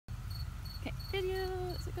video.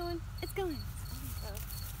 Is it going? It's going. So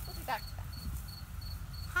we'll be back.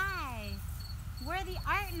 Hi, we're the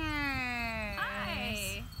Artners.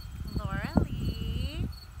 Hi. Laura Lee.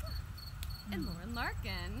 And Lauren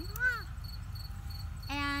Larken.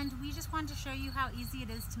 And we just wanted to show you how easy it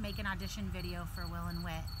is to make an audition video for Will and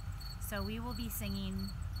Whit. So we will be singing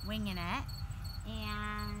Wingin' It,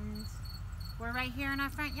 and we're right here in our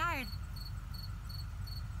front yard.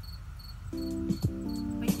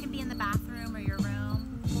 But you can be in the bathroom or your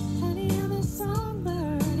room. Honey, I'm a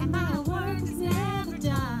songbird, And my work is never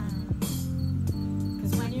done.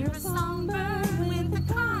 'Cause when you're a songbird with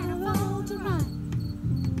a carnival to run,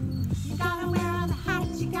 you gotta wear all the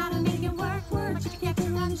hats, you gotta make it work, but you get to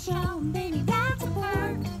run the show, baby, that's a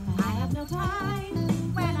perk. I have no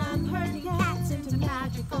time when I'm herding cats into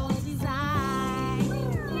magical design.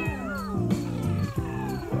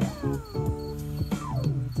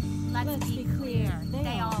 Let's be clear,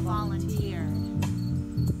 they all volunteered.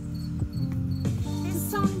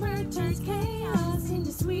 This songbird turns chaos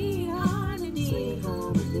into sweet harmony.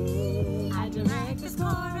 I direct this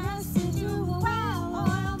chorus into a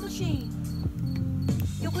well-oiled machine.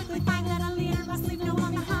 You'll quickly find that a leader must leave no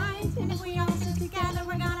one behind. And if we all stick together,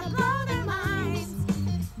 we're gonna blow their minds.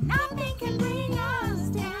 Nothing can bring us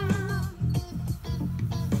down.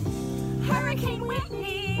 Hurricane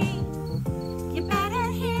Whitney, you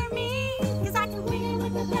better hear me, 'cause I can win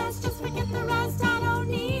with the best. Just forget the rest, I don't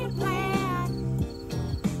need a plan.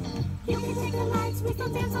 You can take the lights, we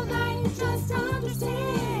can dance all night, just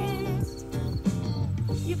understand.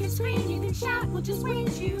 You can scream, you can shout, we'll just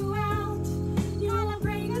wait you out. You wanna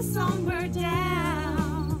bring the songbird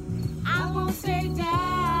down, I won't stay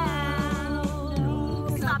down.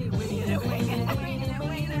 'Cause I'll be winging it, winging it, winging it,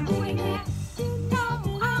 winging it, winging it.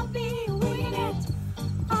 No, I'll be winging it.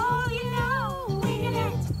 Oh, you know, winging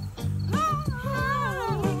it.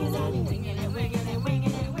 Oh, winging it, winging it, winging it,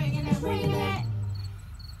 winging it, winging it, winging it.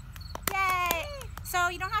 Yay! So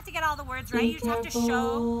you don't have to get all the words right. You just have to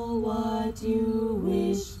show what you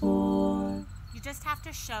wish for. You just have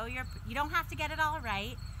to show you don't have to get it all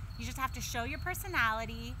right. You just have to show your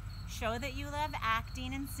personality, show that you love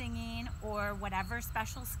acting and singing, or whatever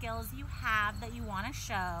special skills you have that you want to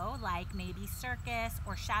show, like maybe circus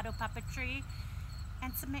or shadow puppetry,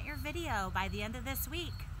 and submit your video by the end of this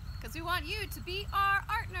week. Because we want you to be our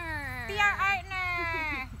Artner. Be our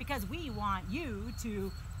Artner! Because we want you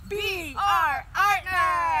to be our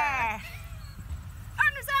Artner!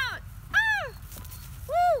 Artners out! Ah!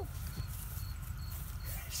 Woo!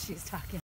 She's talking.